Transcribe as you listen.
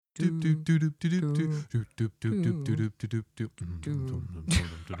Dear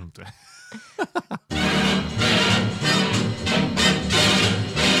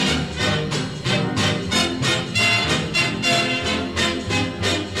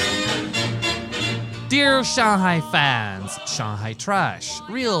Shanghai fans, Shanghai trash,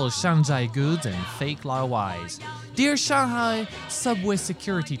 real Shanghai goods and fake likewise. Dear Shanghai subway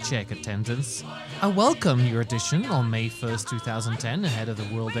security check attendants, I welcome your addition on May 1st, 2010 ahead of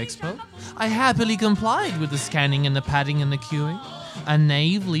the World Expo. I happily complied with the scanning and the padding and the queuing. I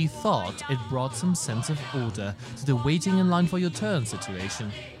naively thought it brought some sense of order to the waiting in line for your turn situation.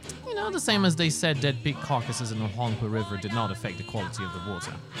 You know, the same as they said dead pig carcasses in the Huanghe River did not affect the quality of the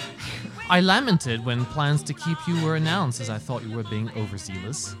water. I lamented when plans to keep you were announced as I thought you were being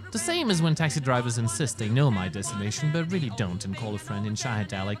overzealous. The same as when taxi drivers insist they know my destination but really don't and call a friend in Shanghai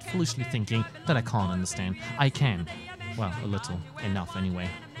dialect foolishly thinking that I can't understand. I can. Well, a little. Enough anyway.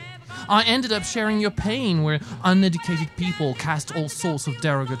 I ended up sharing your pain where uneducated people cast all sorts of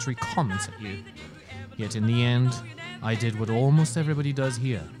derogatory comments at you. Yet in the end, I did what almost everybody does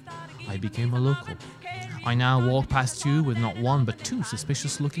here. I became a local. I now walk past you with not one but two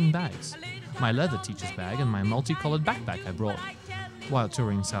suspicious-looking bags. My leather teacher's bag and my multicolored backpack I brought while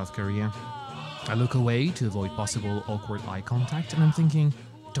touring South Korea. I look away to avoid possible awkward eye contact and I'm thinking,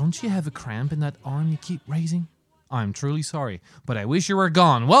 don't you have a cramp in that arm you keep raising? I'm truly sorry, but I wish you were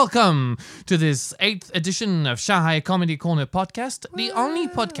gone. Welcome to this 8th edition of Shanghai Comedy Corner podcast, the only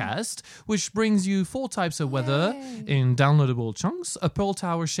podcast which brings you 4 types of weather in downloadable chunks, a Pearl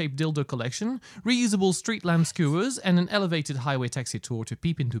Tower-shaped dildo collection, reusable street lamp skewers, and an elevated highway taxi tour to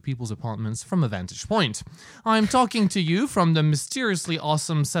peep into people's apartments from a vantage point. I'm talking to you from the mysteriously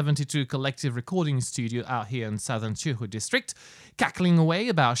awesome 72 Collective Recording Studio out here in southern Chihu District, cackling away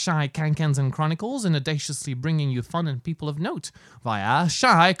about Shanghai Cancans and Chronicles and audaciously bringing you fun and people of note via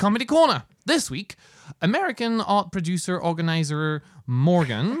Shanghai Comedy Corner. This week, American art producer organizer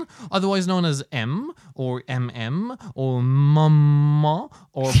Morgan, otherwise known as M, or MM, or Mama,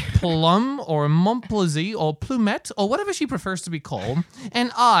 or Plum, or Montplaisir, or Plumette, or whatever she prefers to be called,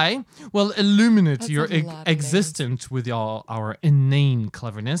 and I will illuminate your existence with our inane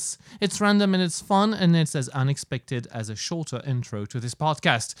cleverness. It's random and it's fun, and it's as unexpected as a shorter intro to this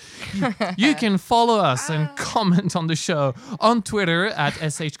podcast. You can follow us and comment on the show on Twitter at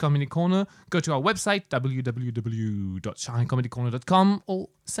SHCCPodcast. Go to our website, www.shanghaicomedycorner.com, or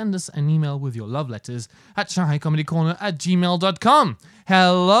send us an email with your love letters at shanghaicomedycorner@gmail.com.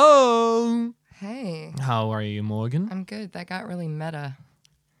 Hello! Hey. How are you, Morgan? I'm good. That got really meta.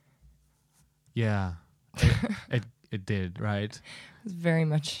 Yeah, it did, right? It was very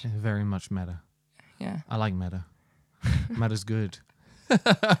much meta. Yeah. I like meta. Meta's good.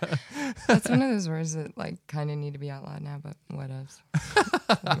 That's one of those words that kind of need to be out loud now, but whatevs.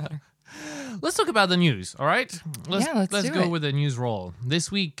 Doesn't matter. Let's talk about the news, all right? Let's go with the news roll. This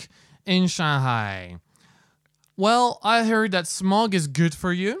week in Shanghai. Well, I heard that smog is good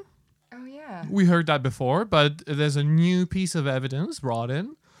for you. Oh, yeah. We heard that before, but there's a new piece of evidence brought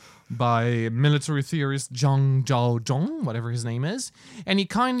in by military theorist Zhang Zhaozhong, whatever his name is, and he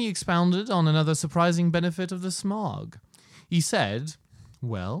kindly expounded on another surprising benefit of the smog. He said,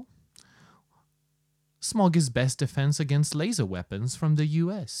 well, smog is best defense against laser weapons from the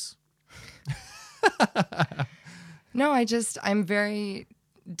U.S. No, I'm very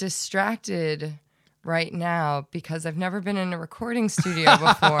distracted right now because I've never been in a recording studio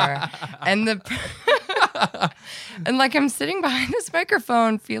before. And I'm sitting behind this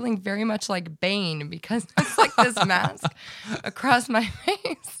microphone feeling very much like Bane because it's like this mask across my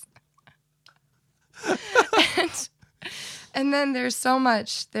face. And then there's so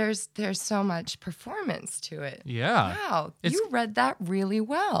much performance to it. Yeah. Wow. You read that really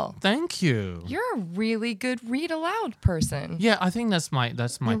well. Thank you. You're a really good read aloud person. Yeah, I think that's my You're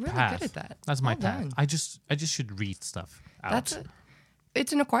path. really good at that. That's my Well path. done. I just should read stuff out.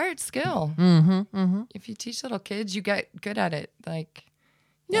 It's an acquired skill. Mm-hmm, mm-hmm. If you teach little kids, you get good at it. You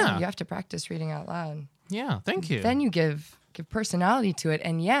have to practice reading out loud. Yeah, thank you. Then you give personality to it.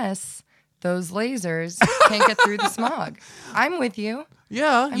 And yes, those lasers can't get through the smog. I'm with you.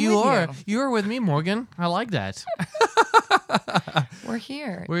 Yeah, you are. You're with me, Morgan. I like that. We're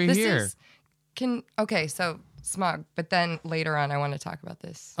here. We're here. So smog, but then later on I want to talk about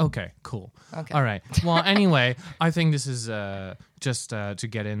this. Okay, cool. Okay. All right. Well, anyway, I think this is just to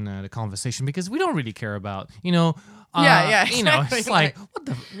get in the conversation because we don't really care about, Exactly. it's like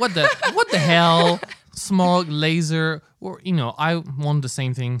what the hell? Smog, laser, Or, I want the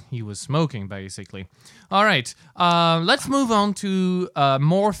same thing he was smoking, basically. All right, let's move on to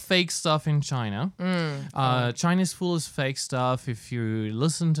more fake stuff in China. China's full of fake stuff. If you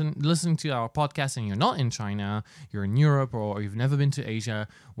listen to our podcast and you're not in China, you're in Europe, or you've never been to Asia,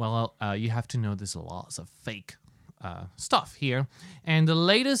 well, you have to know there's lots of fake stuff here. And the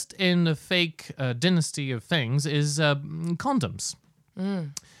latest in the fake dynasty of things is condoms.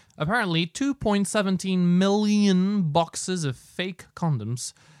 Apparently, 2.17 million boxes of fake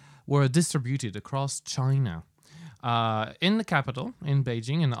condoms were distributed across China. In the capital, in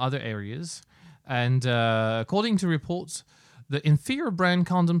Beijing, and other areas. And according to reports, the inferior brand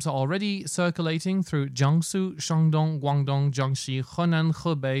condoms are already circulating through Jiangsu, Shandong, Guangdong, Jiangxi, Henan,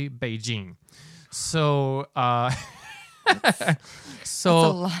 Hebei, Beijing. So... that's a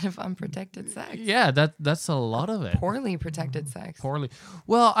lot of unprotected sex. Yeah, that's a lot of it. Poorly protected sex. Poorly.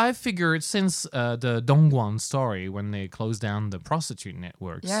 Well, I figured since the Dongguan story, when they closed down the prostitute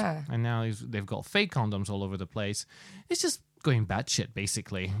networks, and now they've got fake condoms all over the place, it's just going batshit,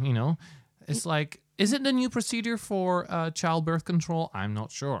 basically, It's like, is it the new procedure for childbirth control? I'm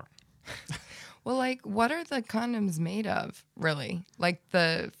not sure. Well, what are the condoms made of, really? Like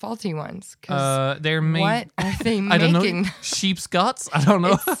the faulty ones? 'Cause they're made... What are they making? I don't know. Sheep's guts? I don't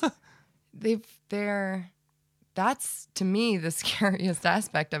know. That's, to me, the scariest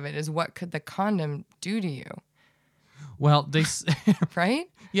aspect of it is what could the condom do to you? Well, they... Right?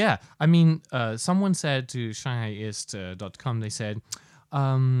 Yeah. I mean, someone said to ShanghaiIst.com, they said...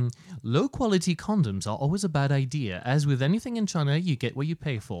 low-quality condoms are always a bad idea. As with anything in China, you get what you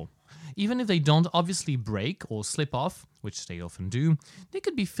pay for. Even if they don't obviously break or slip off, which they often do, they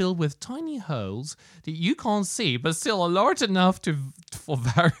could be filled with tiny holes that you can't see, but still are large enough for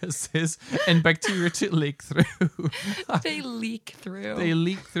viruses and bacteria to leak through. They leak through. They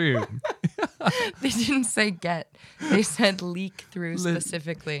leak through. They didn't say get. They said leak through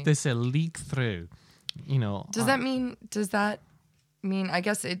specifically. They said leak through. Does that mean, I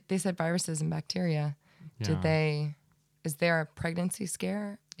guess they said viruses and bacteria. Yeah. Is there a pregnancy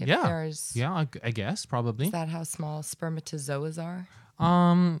scare? Yeah, I guess, probably. Is that how small spermatozoas are?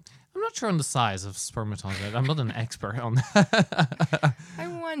 I'm not sure on the size of spermatozoa. I'm not an expert on that. I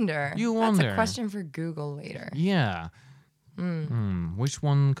wonder. You wonder. That's a question for Google later. Yeah. Which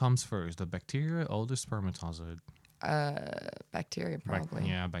one comes first, the bacteria or the spermatozoa? Bacteria,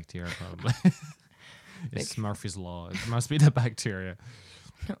 probably. Bacteria, probably. It's Murphy's Law. It must be the bacteria.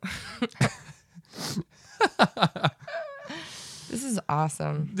 This is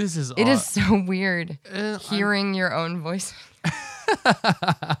awesome. It is so weird hearing your own voice.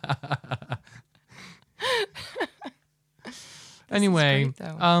 Anyway,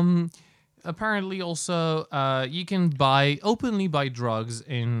 great, apparently also you can openly buy drugs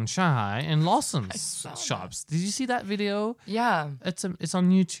in Shanghai in Lawson's shops. Did you see that video? Yeah. It's on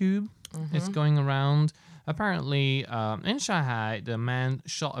YouTube. Mm-hmm. It's going around. Apparently, in Shanghai, the man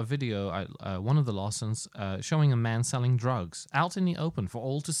shot a video at one of the Lawsons showing a man selling drugs out in the open for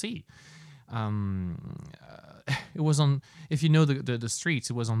all to see. It was on, if you know the streets,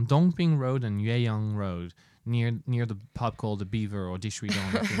 it was on Dongping Road and Yueyang Road, near the pub called the Beaver or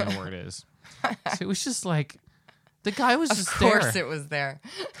Dishuidong, if you know where it is. So it was just like, the guy was just there. Of course it was there.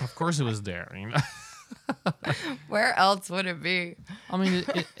 Of course it was there, Where else would it be? I mean,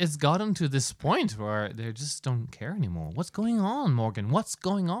 it's gotten to this point where they just don't care anymore. What's going on, Morgan? What's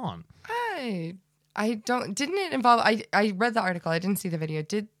going on? Didn't it involve, I read the article, I didn't see the video.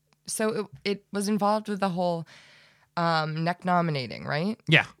 It was involved with the whole neck nominating, right?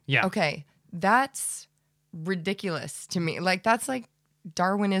 Yeah. Okay, that's ridiculous to me. That's like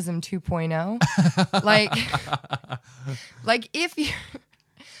Darwinism 2.0. like if you...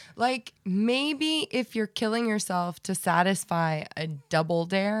 maybe if you're killing yourself to satisfy a double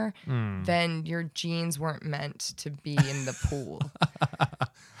dare, then your genes weren't meant to be in the pool.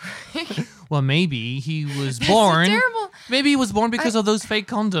 Well, maybe he was born. Terrible. Maybe he was born because of those fake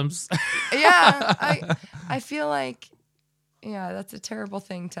condoms. Yeah, I feel like, that's a terrible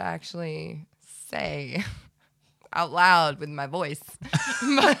thing to actually say out loud with my voice,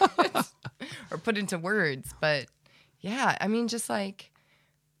 or put into words. But yeah, I mean, just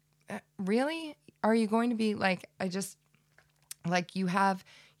really? Are you going to be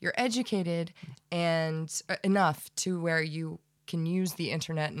you're educated and enough to where you can use the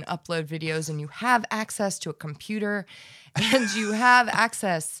internet and upload videos, and you have access to a computer, and you have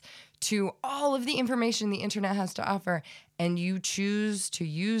access to all of the information the internet has to offer, and you choose to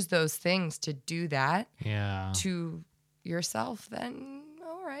use those things to do that to yourself, then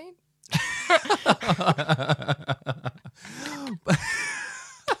all right.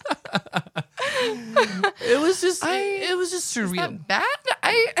 It just Is surreal. that bad?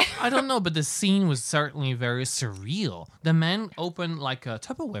 I don't know, but the scene was certainly very surreal. The man opened like a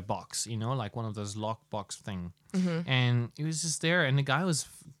Tupperware box, like one of those lockbox thing, and he was just there, and the guy was,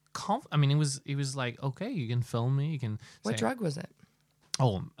 he was like, okay, you can film me, you can. What drug was it?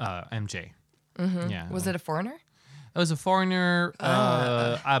 Oh, MJ. Yeah. Was it a foreigner? It was a foreigner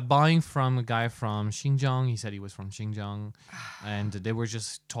buying from a guy from Xinjiang. He said he was from Xinjiang, and they were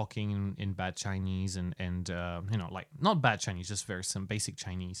just talking in bad Chinese and like not bad Chinese, just very some basic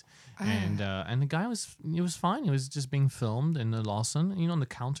Chinese. And the guy was fine. He was just being filmed in the Lawson, on the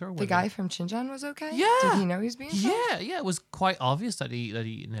counter. The guy from Xinjiang was okay. Yeah. Did he know he was being filmed? Yeah. It was quite obvious that he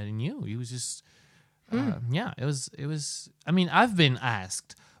knew. He was just It was. I mean, I've been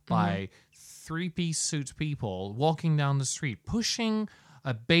asked by 3-piece suit people walking down the street, pushing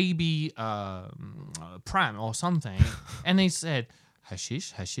a baby pram or something, and they said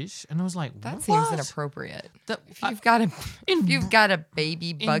hashish, and I was like, that what? seems inappropriate. If you've got a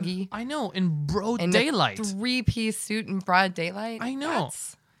baby buggy, I know, in broad in daylight, 3-piece suit in broad daylight, I know.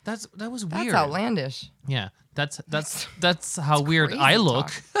 That was weird. That's outlandish. Yeah, that's how weird I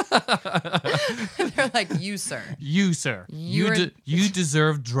look. They're like, you, sir. You, sir. You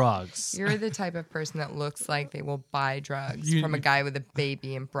deserve drugs. You're the type of person that looks like they will buy drugs from a guy with a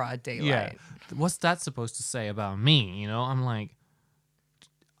baby in broad daylight. Yeah. What's that supposed to say about me? I'm like,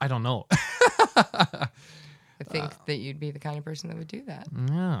 I don't know. I think that you'd be the kind of person that would do that.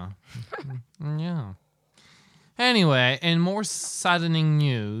 Yeah. Yeah. Anyway, in more saddening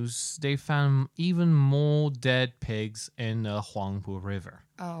news, they found even more dead pigs in the Huangpu River.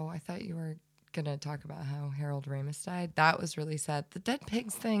 Oh, I thought you were going to talk about how Harold Ramis died. That was really sad. The dead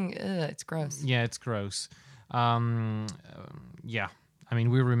pigs thing, it's gross. Yeah, it's gross. Yeah. I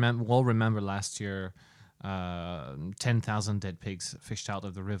mean, we'll remember last year 10,000 dead pigs fished out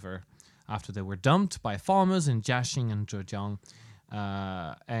of the river after they were dumped by farmers in Jiaxing and Zhejiang.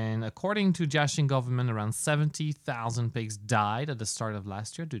 And according to Jiaxing government, around 70,000 pigs died at the start of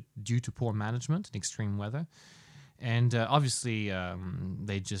last year due to poor management and extreme weather. And obviously,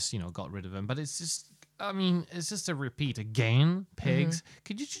 they just, got rid of them. But it's just, it's just a repeat. Again, pigs.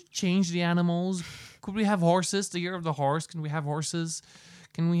 Could you just change the animals? Could we have horses? The year of the horse. Can we have horses?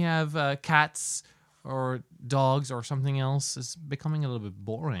 Can we have cats or dogs or something else? It's becoming a little bit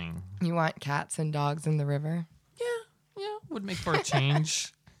boring. You want cats and dogs in the river? Yeah, would make for a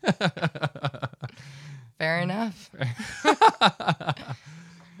change. Fair enough.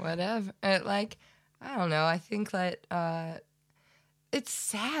 Whatever. I don't know. I think that it's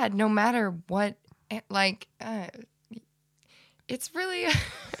sad no matter what. It's really...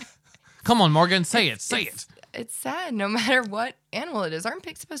 Come on, Morgan, say it. It's sad no matter what animal it is. Aren't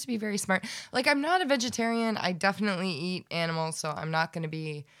pigs supposed to be very smart? I'm not a vegetarian. I definitely eat animals, so I'm not going to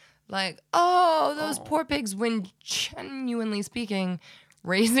be... those poor pigs, when genuinely speaking,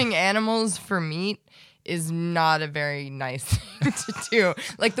 raising animals for meat is not a very nice thing to do.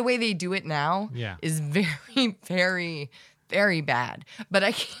 The way they do it now is very, very, very bad. But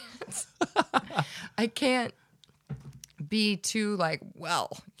I can't be too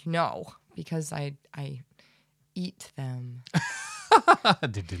because I eat them.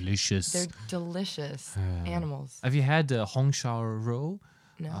 They're delicious. They're delicious animals. Have you had Hongsha roe?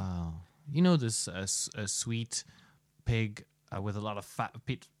 No. This sweet pig with a lot of fat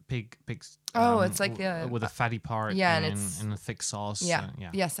pigs. It's like with a fatty part. Yeah, and it's in a thick sauce. Yeah.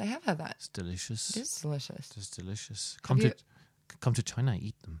 Yes, I have had that. It's delicious. It is delicious. It's delicious. Come to China,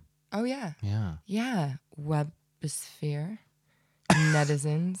 eat them. Oh yeah. Yeah. Yeah. Webosphere,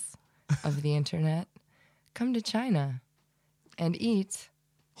 netizens of the internet, come to China and eat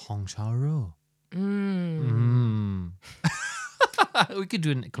Hongsha roe. We could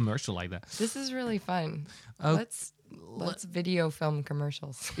do a commercial like that. This is really fun. Let's video film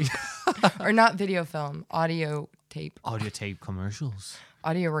commercials. Or not video film, audio tape. Audio tape commercials.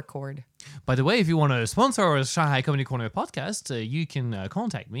 Audio record. By the way, if you want to sponsor our Shanghai Comedy Corner podcast, you can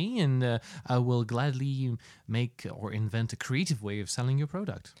contact me and I will gladly make or invent a creative way of selling your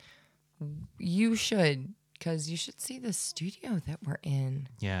product. You should, because you should see the studio that we're in.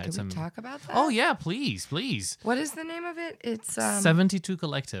 Yeah, Can we talk about that? Oh yeah, please. What is the name of it? It's 72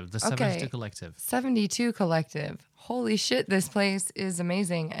 Collective. The 72 Collective. 72 Collective. Holy shit, this place is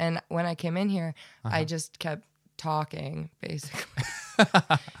amazing. And when I came in here, I just kept talking basically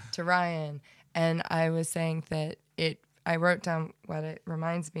to Ryan, and I was saying that I wrote down what it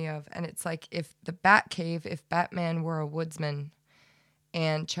reminds me of, and it's like if the Batcave, if Batman were a woodsman,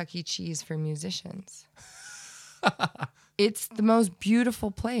 and Chuck E. Cheese for musicians. It's the most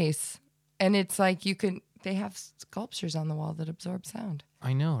beautiful place. And it's like they have sculptures on the wall that absorb sound.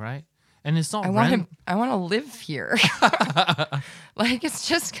 I know, right? And it's not I want to live here. Like, it's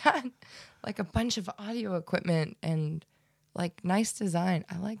just got like a bunch of audio equipment and like nice design.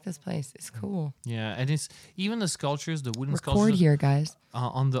 I like this place. It's cool. Yeah, and it's even the sculptures, the wooden Record sculptures here, guys.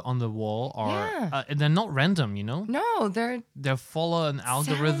 on the wall are Yeah. they're not random, you know. No, They follow an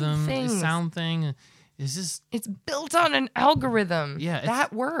algorithm, a things. sound thing. It's just it's built on an algorithm. Yeah,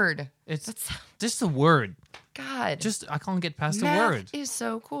 that word. it's just a word. God. Just I can't get past the Math word. is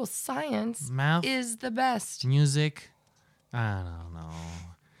so cool. Science Math is the best. Music. I don't know.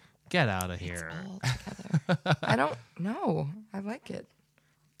 Get out of here. It's all together. I don't know. I like it.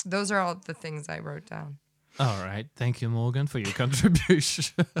 Those are all the things I wrote down. All right. Thank you, Morgan, for your contribution.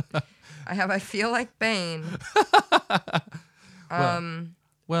 I feel like Bane.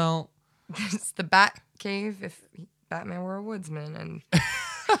 Well, It's the Bat Cave if Batman were a woodsman and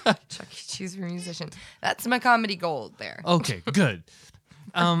Chuck E. Cheese were a musician. That's my comedy gold there. okay, good.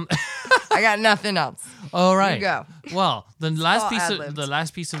 I got nothing else. All right. You go. Well, the ad-libbed.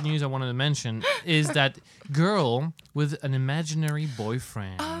 last piece of news I wanted to mention is that girl with an imaginary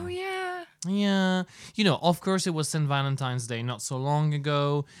boyfriend. Oh, yeah. Yeah. You know, of course, it was St. Valentine's Day not so long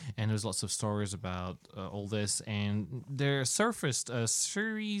ago, and there's lots of stories about all this. And there surfaced a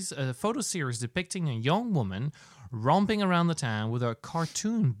photo series depicting a young woman romping around the town with a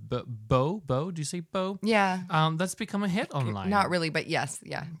cartoon bow. Do you say bow? Yeah. That's become a hit online. Not really, but yes.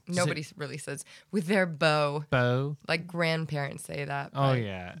 Yeah. Nobody really says with their bow. Bow. Like grandparents say that. Oh, but-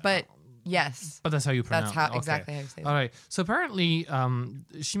 yeah. But yes. But that's how you pronounce That's it. Okay. exactly how you say that. All right. So apparently,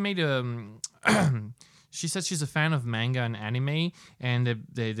 she made a. She said she's a fan of manga and anime, and it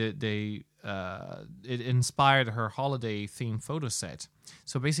inspired her holiday themed photo set.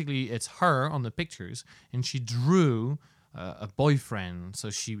 So basically, it's her on the pictures, and she drew a boyfriend. So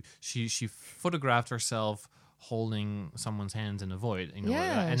she photographed herself holding someone's hands in a void, you know,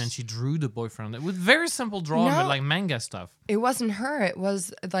 and then she drew the boyfriend with very simple drawing, but like manga stuff. It wasn't her. It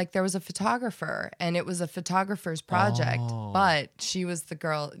was like there was a photographer, and it was a photographer's project. Oh. But she was the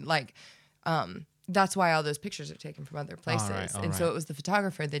girl. Like, that's why all those pictures are taken from other places, all and so right. it was the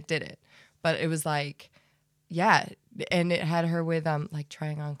photographer that did it. But it was like, yeah, and it had her with like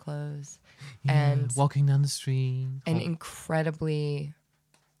trying on clothes and walking down the street, and incredibly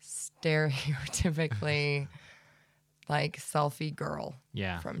stereotypically like selfie girl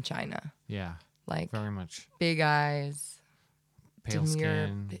from China. Yeah, Like very much big eyes, pale demure,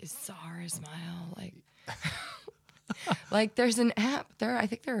 skin. bizarre smile. Like, like there's an app there. I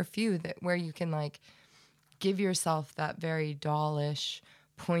think there are a few where you can like give yourself that very dollish,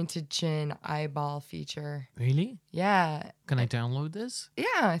 pointed chin eyeball feature. Really? Yeah. Can I download this? Yeah,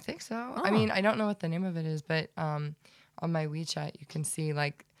 I think so. I Oh. mean, I don't know what the name of it is, but on my WeChat, you can see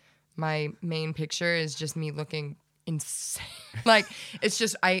like my main picture is just me looking insane. Like it's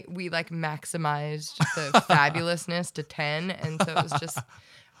just we like maximized the fabulousness to 10, and so it was just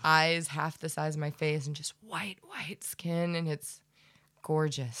eyes half the size of my face and just white skin, and it's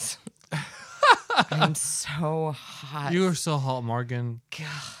gorgeous. I'm so hot. You are so hot, Morgan.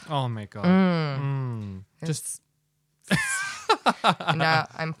 God. Oh my god. Just Now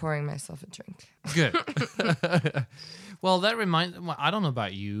I'm pouring myself a drink. good. Well, that reminds. Well, I don't know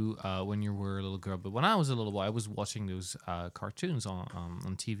about you when you were a little girl, but when I was a little boy, I was watching those cartoons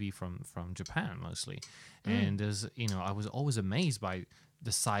on TV from Japan mostly, and there's I was always amazed by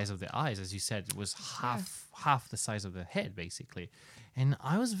the size of the eyes. As you said, it was half the size of the head basically, and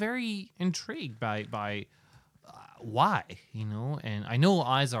I was very intrigued by why, and I know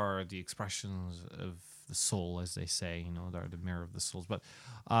eyes are the expressions of the soul, as they say, they're the mirror of the souls, but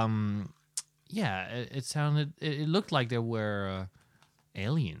yeah, it looked like there were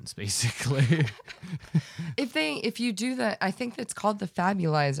aliens basically. If you do that, I think it's called the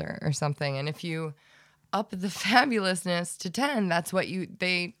fabulizer or something, and if you up the fabulousness to 10, that's what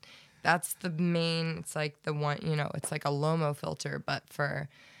that's the main, it's like the one, it's like a Lomo filter, but for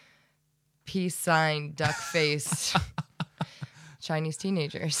peace sign, duck face Chinese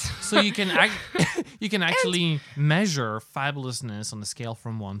teenagers. So you can actually measure fabulousness on the scale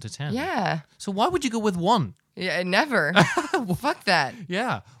from 1 to 10. Yeah. So why would you go with 1? Yeah, never. Fuck that.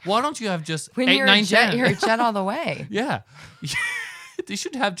 Yeah. Why don't you have just When 8, you're 9, a jet, 10? you're a jet all the way. Yeah. They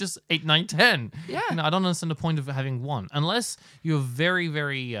should have just 8, 9, 10. Yeah. I don't understand the point of having 1. Unless you're very,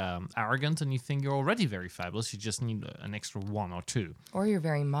 very arrogant and you think you're already very fabulous. You just need an extra 1 or 2. Or you're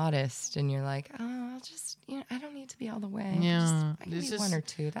very modest and you're like, oh, I'll just, I don't need to be all the way. Yeah. I can be 1 or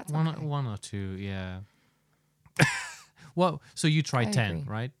 2. That's one, okay. 1 or 2, yeah. Well, so you try 10, agree.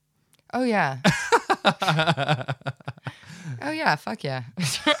 right? Oh, yeah. Oh, yeah. Fuck yeah.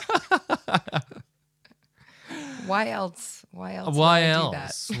 Why else? Why else? Why would I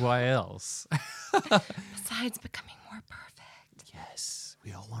else? do that? Why else? Besides becoming more perfect. Yes,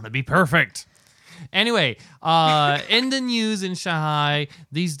 we all want to be perfect. Anyway, in the news in Shanghai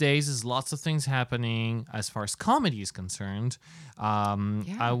these days, there's lots of things happening as far as comedy is concerned.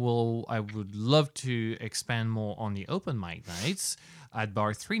 I would love to expand more on the open mic nights at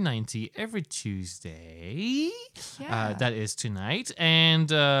Bar 390 every Tuesday. Yeah. That is tonight. And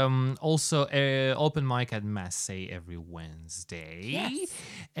also open mic at Massey every Wednesday. Yes.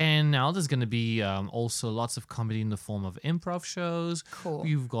 And now there's going to be also lots of comedy in the form of improv shows. Cool.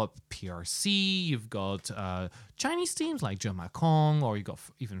 You've got PRC, you've got Chinese teams like Joe Macong, or you got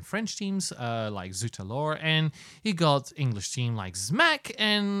even French teams like Zutalor, and you got English team like Zmack.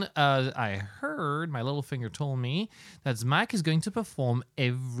 And I heard, my little finger told me, that Zmack is going to perform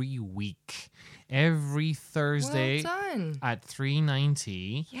every week, every Thursday Well done. at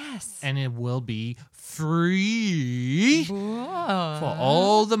 390. Yes. And it will be free Whoa. for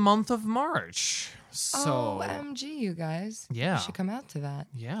all the month of March. So, OMG, you guys. Yeah. You should come out to that.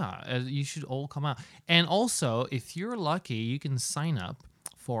 yeah, you should all come out. And also, if you're lucky, you can sign up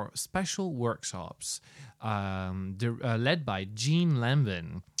for special workshops led by Jean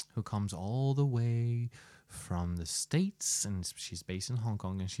Lambin, who comes all the way from the States, and she's based in Hong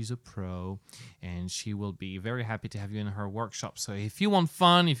Kong, and she's a pro, and she will be very happy to have you in her workshop. So if you want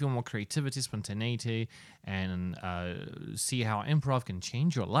fun, if you want more creativity, spontaneity, and see how improv can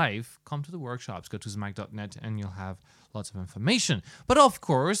change your life, come to the workshops. Go to zmac.net and you'll have lots of information. But of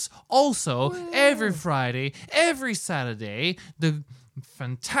course, also every Friday, every Saturday, the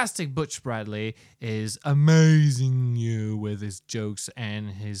fantastic Butch Bradley is amazing you with his jokes and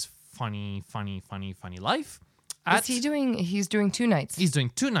his funny life. Is he doing? He's doing 2 nights. He's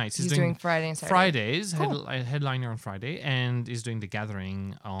doing 2 nights. He's doing Friday and Saturday. Fridays, Cool. headliner on Friday, and he's doing the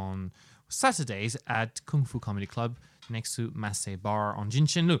gathering on Saturdays at Kung Fu Comedy Club next to Massey Bar on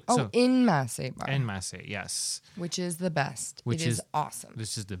Jinshinlu. Oh, in Massey Bar. In Massey, yes. Which is the best. Which it is is awesome.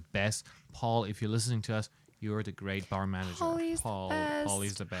 This is the best. Paul, if you're listening to us, you're the great bar manager. Polly's the best.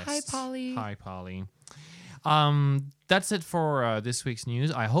 Polly's the best. Hi, Polly. Hi, Polly. That's it for this week's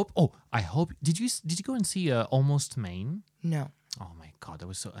news. I hope. Did you go and see Almost Maine? No. Oh my God, that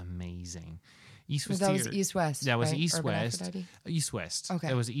was so amazing. That was East West. That was right? East Urban West. Aphrodite? East West. Okay.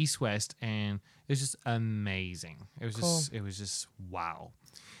 It was East West, and it was just amazing. It was Cool. just wow.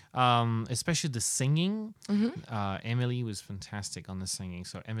 Especially the singing. Emily was fantastic on the singing.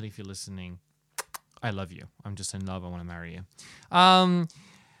 So Emily, if you're listening, I love you. I'm just in love. I want to marry you.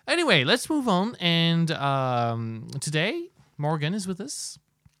 Anyway, let's move on. And today, Morgan is with us.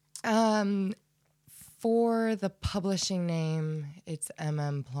 For the publishing name, it's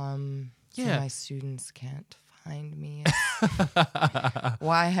Plum. So Yeah. my students can't find me.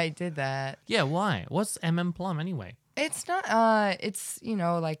 Why I did that. Yeah, why? What's Plum anyway? It's not, it's,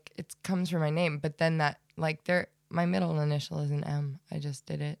 like it comes from my name, but then that, like, my middle initial is an M. I just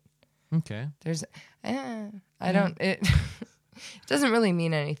did it. Okay. There's, it doesn't really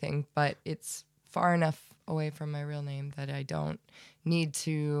mean anything, but it's far enough away from my real name that I don't need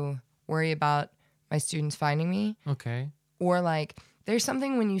to worry about my students finding me. Okay. Or like, there's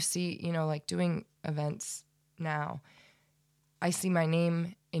something when you see, like doing events now, I see my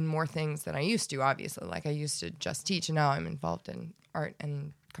name in more things than I used to, obviously. Like I used to just teach, and now I'm involved in art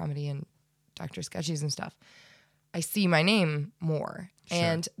and comedy and Dr. Sketchies and stuff. I see my name more. Sure.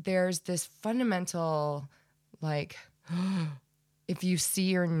 And there's this fundamental, like, if you see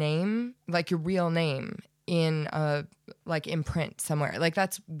your name, like your real name in print somewhere, like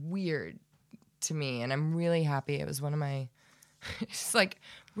that's weird to me. And I'm really happy. It was one of my, it's like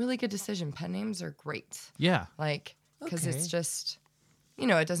really good decision. Pen names are great. Yeah. Like, because Okay. it's just,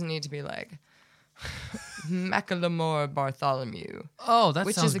 it doesn't need to be like Macklemore Bartholomew. Oh, that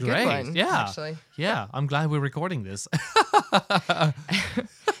which sounds is a great. good one, Yeah. actually. Yeah. I'm glad we're recording this.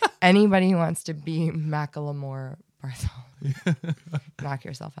 Anybody who wants to be Macklemore Bartholomew, knock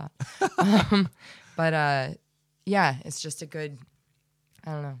yourself out. But yeah, it's just a good,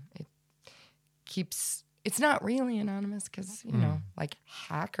 I don't know. It keeps, it's not really anonymous because, like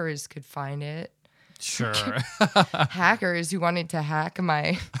hackers could find it. Sure. Hackers who wanted to hack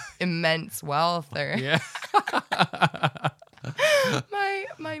my immense wealth or Yeah.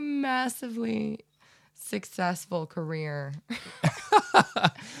 my massively successful career.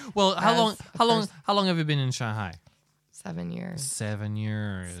 Well, As a how long have you been in Shanghai? 7 years. 7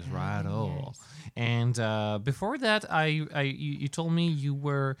 years, right? 7 Oh, years. and before that, you told me you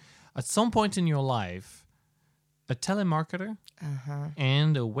were at some point in your life a telemarketer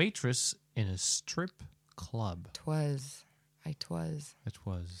and a waitress in a strip club. I twas. It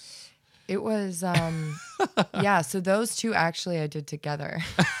was. It was, yeah, so those two actually I did together.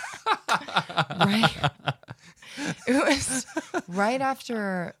 Right. It was right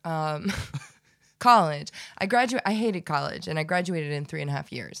after college. I hated college, and I graduated in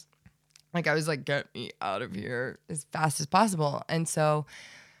 3.5 years. Like, I was like, get me out of here as fast as possible. And so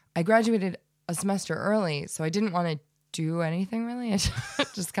I graduated a semester early, so I didn't want to do anything really. I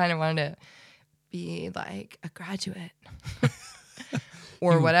just kind of wanted to be like a graduate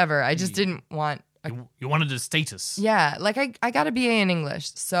or whatever. I just didn't want... You wanted a status. Yeah, like I got a BA in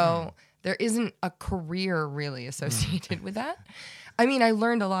English, so there isn't a career really associated with that. I mean, I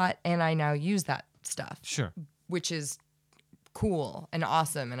learned a lot, and I now use that stuff. Sure. Which is cool and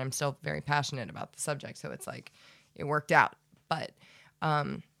awesome, and I'm still very passionate about the subject, so it's like it worked out. But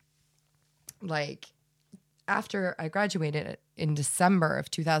like after I graduated in December of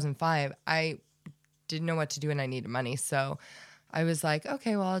 2005, I didn't know what to do and I needed money, so I was like,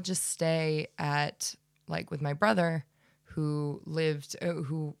 okay, well, I'll just stay at like with my brother who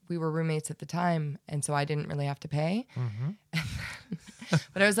we were roommates at the time, and so I didn't really have to pay.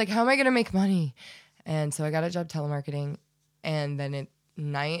 But I was like, how am I going to make money? And so I got a job telemarketing. And then at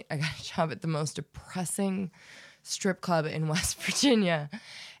night, I got a job at the most depressing strip club in West Virginia.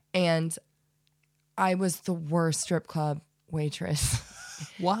 And I was the worst strip club waitress.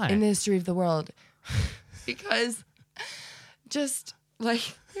 Why? In the history of the world. Because just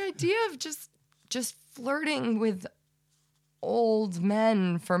like the idea of just flirting with old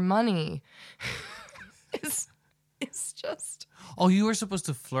men for money is just... Oh, you were supposed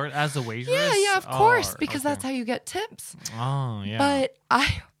to flirt as a waitress? Yeah, of course, because that's how you get tips. Oh, yeah. But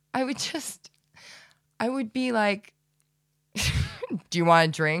I would be like, do you want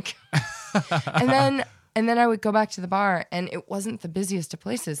a drink? and then I would go back to the bar, and it wasn't the busiest of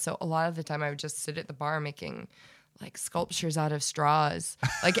places. So a lot of the time I would just sit at the bar making like sculptures out of straws,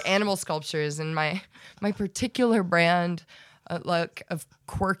 like animal sculptures. And my particular brand of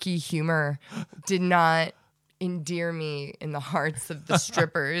quirky humor did not endear me in the hearts of the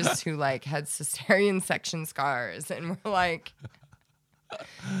strippers who like had cesarean section scars and were like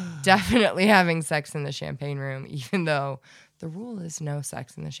definitely having sex in the champagne room, even though the rule is no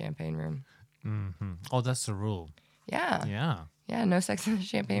sex in the champagne room. Mm-hmm. Oh, that's the rule. Yeah, no sex in the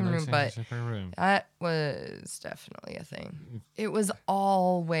champagne room, but that was definitely a thing. It was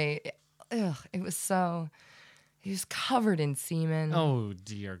always, it was covered in semen. Oh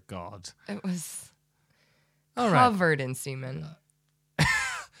dear God. It was covered in semen.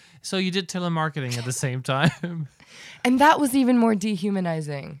 So you did telemarketing at the same time? And that was even more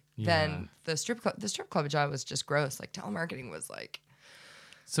dehumanizing than the strip club. The strip club job was just gross. Like telemarketing was like...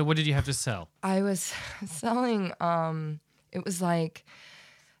 So what did you have to sell? I was selling, it was like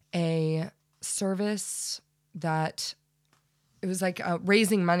a service that, it was like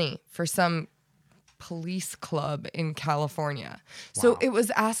raising money for some police club in California. Wow. So it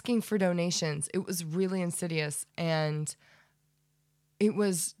was asking for donations. It was really insidious, and it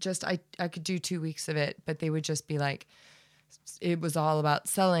was just I could do 2 weeks of it, but they would just be like, it was all about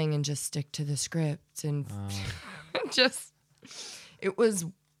selling and just stick to the script, and just it was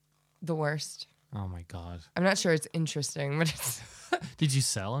the worst. Oh my God. I'm not sure it's interesting, but it's Did you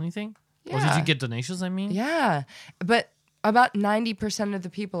sell anything? Yeah. Or did you get donations, I mean? Yeah. But about 90% of the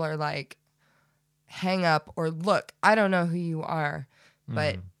people are like, hang up, or look, I don't know who you are,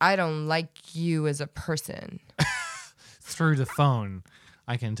 but I don't like you as a person. Through the phone,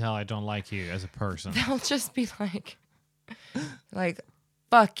 I can tell I don't like you as a person. They'll just be like,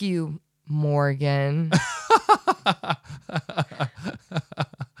 fuck you, Morgan.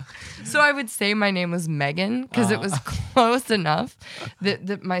 So I would say my name was Megan because it was close enough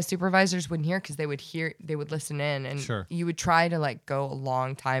that my supervisors wouldn't hear, because they would listen in, and you would try to like go a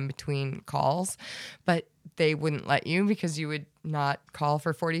long time between calls, but they wouldn't let you because you would not call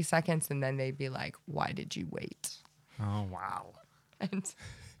for 40 seconds and then they'd be like, why did you wait? Oh, wow. And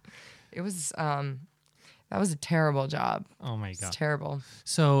it was, that was a terrible job. Oh my God. It's terrible.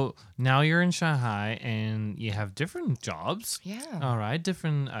 So now you're in Shanghai and you have different jobs. Yeah. All right.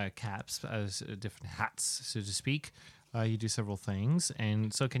 Different caps, different hats, so to speak. You do several things.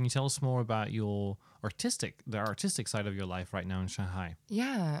 And so can you tell us more about the artistic side of your life right now in Shanghai?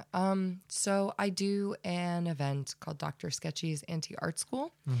 Yeah. So I do an event called Dr. Sketchy's Anti-Art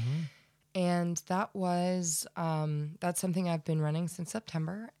School. Mm-hmm. And that was, that's something I've been running since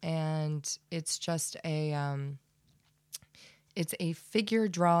September. And it's just it's a figure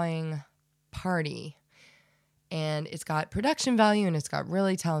drawing party. And it's got production value, and it's got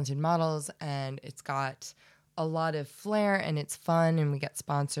really talented models, and it's got a lot of flair, and it's fun. And we get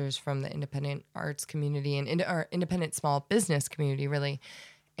sponsors from the independent arts community and independent small business community, really.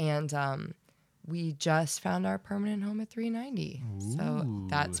 And we just found our permanent home at 390. So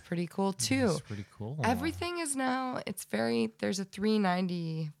that's pretty cool too. That's pretty cool. Everything is now, there's a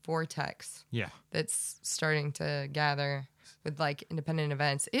 390 vortex that's starting to gather with like independent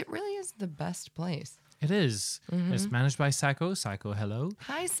events. It really is the best place. It is. Mm-hmm. It's managed by Sacco. Sacco, hello.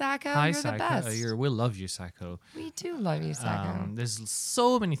 Hi, Sacco. Hi, You're Sacco. the best. We love you, Sacco. We do love you, Sacco. There's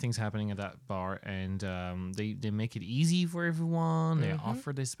so many things happening at that bar, and they make it easy for everyone. They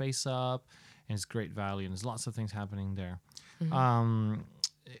offer this space up, and it's great value, and there's lots of things happening there.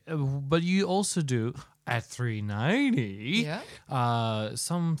 But you also do at 390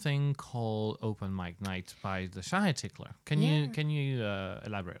 something called Open Mic Night by the Shanghai Tickler. Can you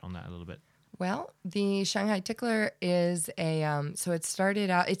elaborate on that a little bit? Well, the Shanghai Tickler is so it started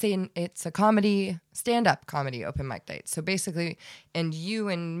out, it's a comedy, stand-up comedy open mic night. So basically, and you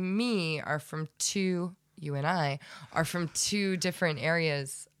and I are from two different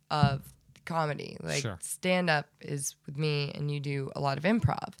areas of comedy. Like stand-up is with me and you do a lot of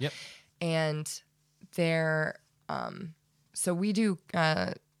improv. Yep. And so we do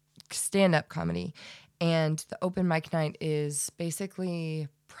stand-up comedy, and the open mic night is basically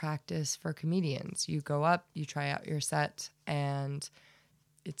practice for comedians. You go up, you try out your set, and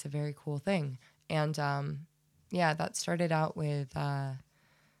it's a very cool thing. And that started out with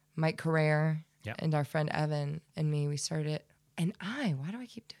Mike Carrere and our friend Evan and me. We started, why do I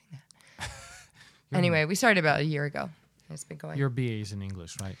keep doing that? Anyway, we started about a year ago. It's been going. Your BA is in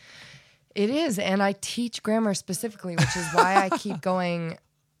English, right? It is, and I teach grammar specifically, which is why I keep going,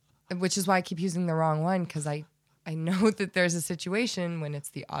 which is why I keep using the wrong one, because I know that there's a situation when it's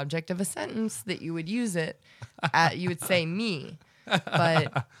the object of a sentence that you would use it you would say me,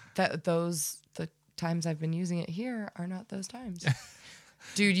 but the times I've been using it here are not those times.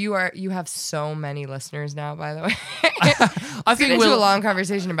 Dude, you have so many listeners now, by the way. I think we'll do a long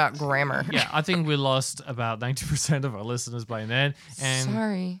conversation about grammar. Yeah, I think we lost about 90% of our listeners by then. And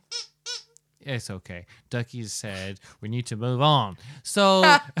sorry. It's okay. Ducky said we need to move on. So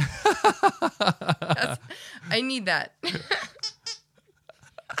I need that.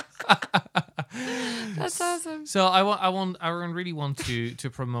 That's awesome. So I really want to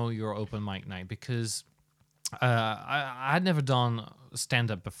promote your open mic night, because I had never done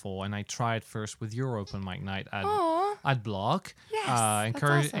stand-up before, and I tried first with your open mic night at Bloc. Yes, that's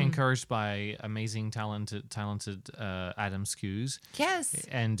awesome. Encouraged by amazing, talented Adam Scoos. Yes.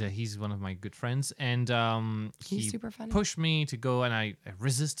 And he's one of my good friends. And he's super funny. Pushed me to go, and I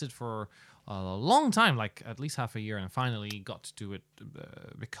resisted for a long time, like at least half a year, and finally got to do it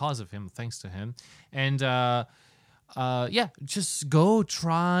because of him, thanks to him. And just go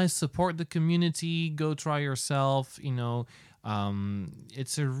try, support the community, go try yourself,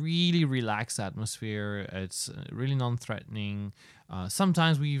 it's a really relaxed atmosphere. It's really non-threatening.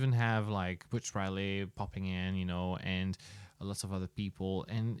 Sometimes we even have like Butch Riley popping in, and lots of other people,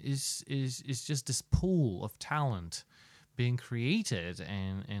 and it's just this pool of talent being created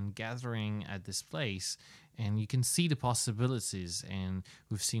and gathering at this place. And you can see the possibilities, and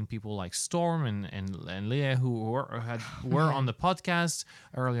we've seen people like Storm and Leah who were on the podcast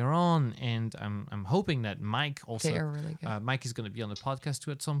earlier on, and I'm hoping that Mike also. They are really good. Mike is going to be on the podcast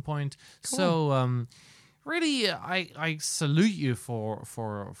too at some point. Cool. So really, I salute you for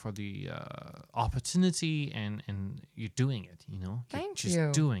the opportunity, and you're doing it. Thank you.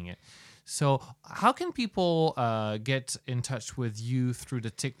 Just doing it. So how can people get in touch with you through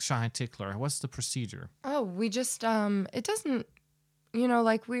the Shanghai Tickler? What's the procedure? Oh, we just, it doesn't,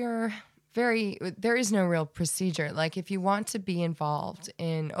 there is no real procedure. Like if you want to be involved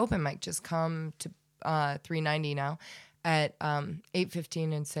in open mic, just come to 390 now at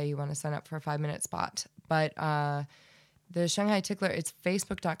 8:15 and say you want to sign up for a 5-minute spot. But the Shanghai Tickler, it's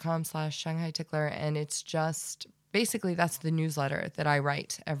facebook.com/Shanghai Tickler, and it's just... basically, that's the newsletter that I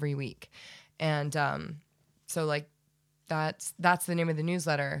write every week. And so, like, that's the name of the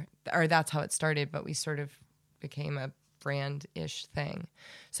newsletter, or that's how it started, but we sort of became a brand-ish thing.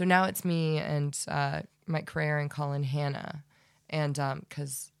 So now it's me and Mike Carrere and Colin Hanna, and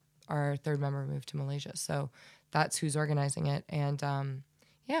because our third member moved to Malaysia. So that's who's organizing it. And,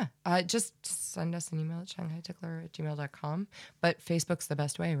 just send us an email at shanghai-tickler@gmail.com. But Facebook's the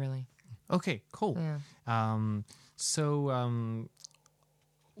best way, really. Okay, cool. Yeah.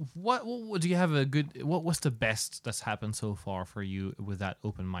 What do you have what's the best that's happened so far for you with that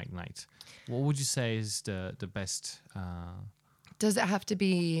open mic night? What would you say is the best? Does it have to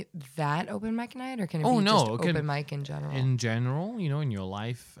be that open mic night, or can it be just open mic in general? In general, in your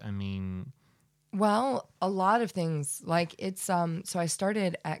life, I mean... Well, a lot of things. Like it's so I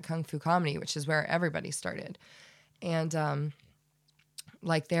started at Kung Fu Comedy, which is where everybody started. And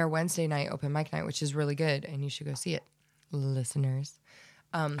like their Wednesday night open mic night, which is really good, and you should go see it, listeners.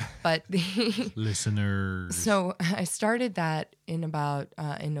 But the Listeners. So I started that in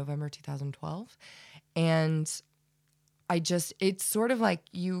November 2012, and it's sort of like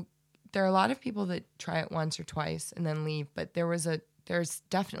there are a lot of people that try it once or twice and then leave, but there's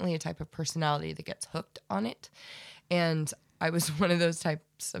definitely a type of personality that gets hooked on it. And I was one of those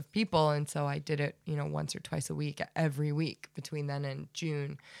types of people. And so I did it, once or twice a week, every week between then and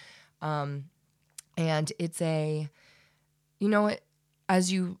June. And it's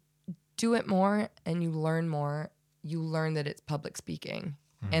as you do it more and you learn more, you learn that it's public speaking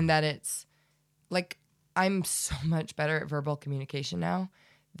and that it's like, I'm so much better at verbal communication now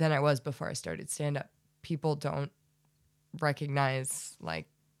than I was before I started stand-up. People don't recognize like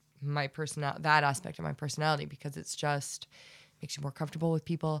that aspect of my personality, because it's just makes you more comfortable with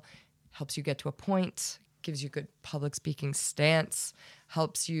people, helps you get to a point, gives you good public speaking stance,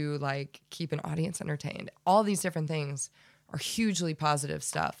 helps you like keep an audience entertained. All these different things are hugely positive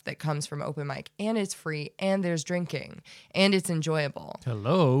stuff that comes from open mic, and it's free, and there's drinking, and it's enjoyable.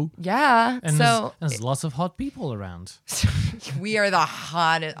 Hello. Yeah. And so there's lots of hot people around. we are the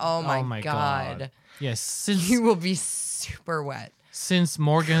hottest. Oh my God. Yes. You will be super wet. Since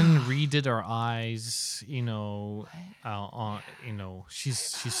Morgan redid our eyes, she's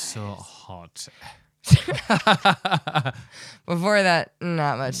so hot. Before that,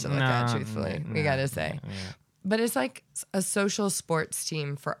 not much to look at, truthfully. We gotta say. Yeah. But it's like a social sports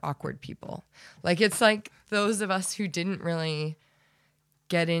team for awkward people. Like, it's like those of us who didn't really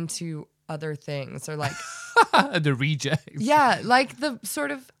get into other things, or like the rejects. Yeah, like the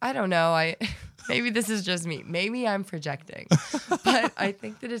sort of, I don't know, maybe this is just me. Maybe I'm projecting. But I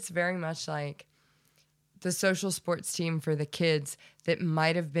think that it's very much like the social sports team for the kids that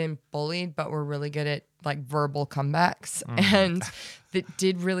might have been bullied but were really good at like verbal comebacks and that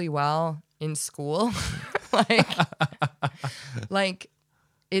did really well in school. like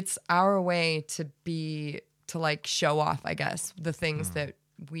it's our way to like show off, I guess, the things that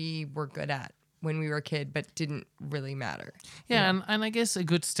we were good at when we were a kid but didn't really matter. Yeah, and I guess a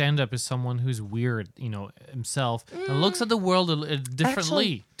good stand-up is someone who's weird, himself, and looks at the world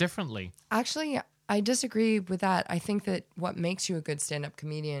differently. Actually, I disagree with that. I think that what makes you a good stand-up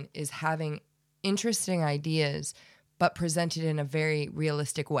comedian is having interesting ideas but presented in a very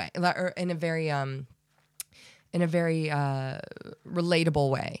realistic way, or in a very relatable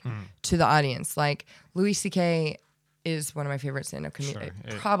way to the audience. Like Louis C.K. is one of my favorite stand-up comedians,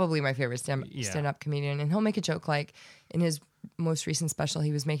 probably my favorite stand-up comedian. And he'll make a joke, like in his most recent special,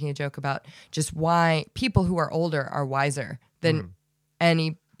 he was making a joke about just why people who are older are wiser than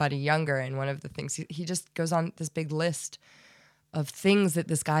anybody younger. And one of the things, he just goes on this big list of things that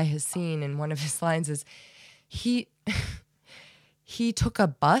this guy has seen. And one of his lines is, he took a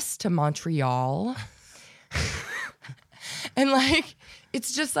bus to Montreal. And like,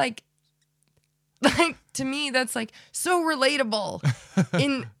 it's just like to me, that's like so relatable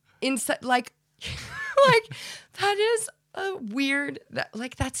like that is a weird,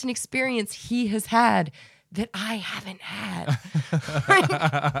 that's an experience he has had that I haven't had.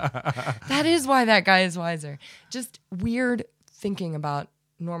 That is why that guy is wiser. Just weird thinking about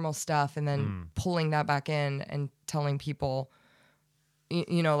normal stuff and then pulling that back in and telling people,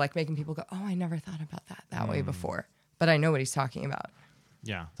 like making people go, oh, I never thought about that way before, but I know what he's talking about.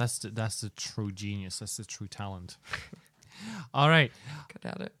 Yeah, that's the true genius. That's the true talent. All right. Good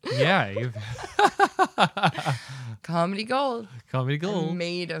at it. Yeah. Comedy gold. Comedy gold. I'm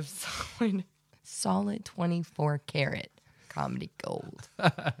made of solid 24 karat comedy gold.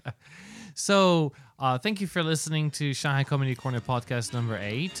 So, thank you for listening to Shanghai Comedy Corner podcast number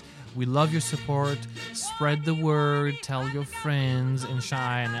 8. We love your support. Spread the word. Tell your friends in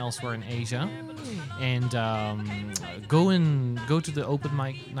Shanghai and elsewhere in Asia. And go to the open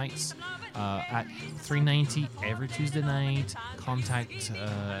mic nights at 3:90 every Tuesday night. Contact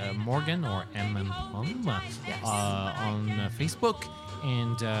Morgan or MM on Facebook.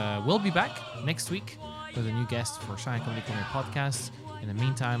 And we'll be back next week with a new guest for Shanghai Comedy Corner podcast. In the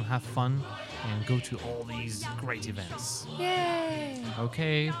meantime, have fun and go to all these great events. Yay!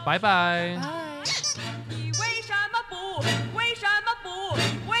 Okay, bye-bye. Bye.